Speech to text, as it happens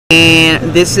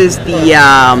And this is the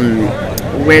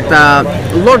WETA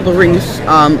Lord of the Rings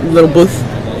little booth,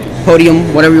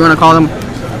 podium, whatever you want to call them.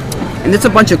 And it's a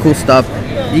bunch of cool stuff.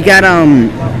 You got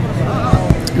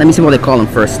let me see what they call them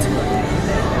first.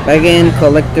 Again,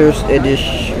 collector's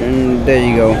edition. There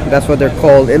you go. That's what they're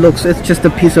called. It's just a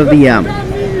piece of the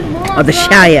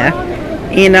Shire,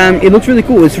 and it looks really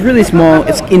cool. It's really small.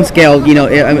 It's in scale. You know,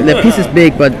 the piece is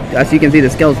big, but as you can see, the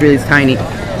scale is really tiny,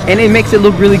 and it makes it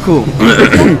look really cool.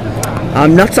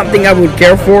 Not something I would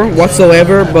care for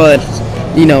whatsoever, but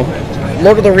you know,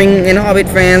 Lord of the Ring and Hobbit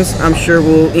fans, I'm sure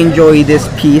will enjoy this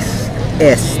piece.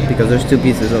 S, because there's two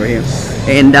pieces over here,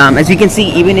 and as you can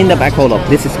see, even in the back. Hold up,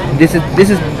 this is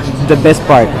the best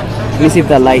part. Let me see if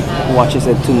the light watches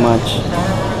it too much.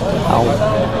 Oh,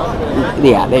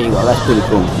 yeah, there you go. That's pretty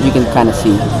cool. You can kind of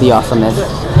see the awesomeness,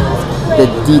 the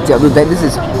detail. This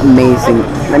is amazing.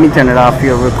 Let me turn it off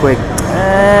here real quick.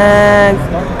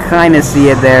 Kind of see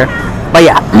it there, but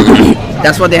yeah,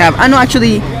 that's what they have. I know,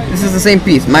 actually, this is the same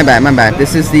piece. My bad.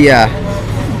 This is the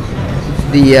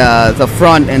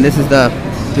front, and this is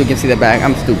you can see the back.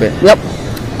 I'm stupid. Yep.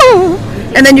 Oh.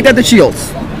 And then you got the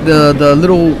shields, the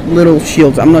little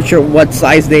shields. I'm not sure what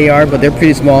size they are, but they're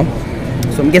pretty small.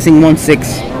 So I'm guessing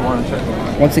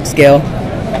 1/6 scale,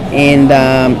 and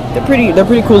they're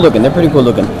pretty cool looking. They're pretty cool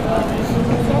looking.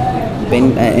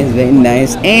 It's very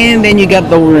nice. And then you got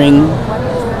the ring,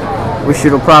 which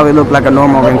will probably look like a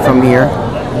normal ring from here.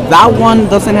 That one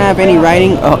doesn't have any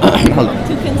writing. Oh, hold on.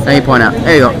 Let me point out.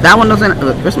 There you go. That one doesn't.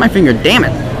 Where's my finger? Damn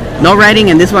it. No writing,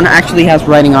 and this one actually has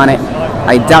writing on it.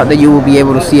 I doubt that you will be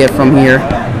able to see it from here.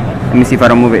 Let me see if I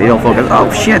don't move it. It'll focus. Oh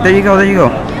shit! There you go. There you go.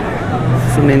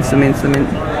 Zoom in.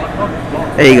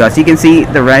 There you go. So you can see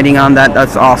the writing on that.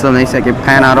 That's awesome. They said I can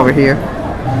pan out over here,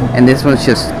 and this one's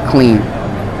just clean.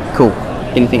 Cool.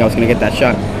 Didn't think I was gonna get that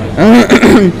shot.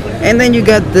 And then you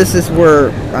got, this is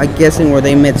where, I'm guessing, where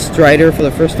they met Strider for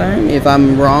the first time. If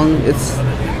I'm wrong, it's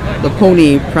the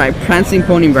pony, prancing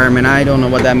pony environment. I don't know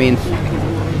what that means.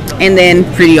 And then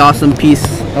pretty awesome piece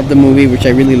of the movie, which I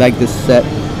really like this set.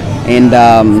 And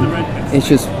it's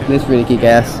really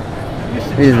kick-ass.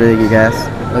 It is really kick-ass.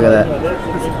 Look at that.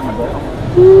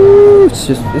 Ooh,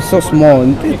 it's so small,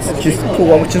 and it's just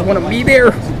cool. I just want to be there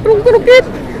a little bit.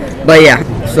 But yeah,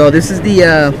 so this is the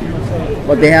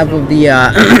what they have of the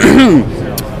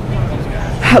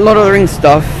Lord of the Rings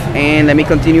stuff, and let me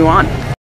continue on.